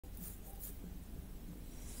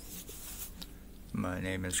My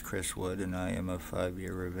name is Chris Wood, and I am a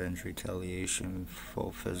 5-year revenge retaliation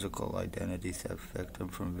full physical identity theft victim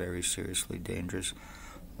from very seriously dangerous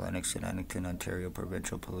Lennox and Addington, Ontario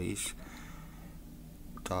Provincial Police,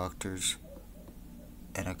 doctors,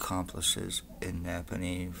 and accomplices in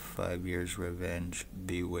Napanee. 5 years revenge,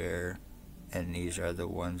 beware, and these are the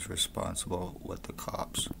ones responsible with the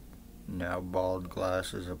cops. Now bald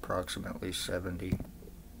glasses, approximately 70.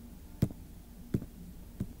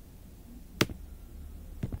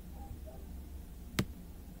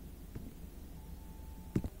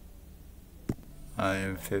 I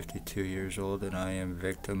am 52 years old, and I am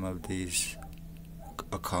victim of these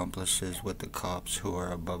accomplices with the cops who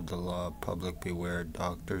are above the law. Public beware.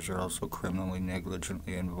 Doctors are also criminally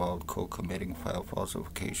negligently involved, co-committing file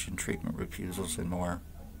falsification, treatment refusals, and more.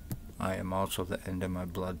 I am also the end of my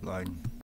bloodline.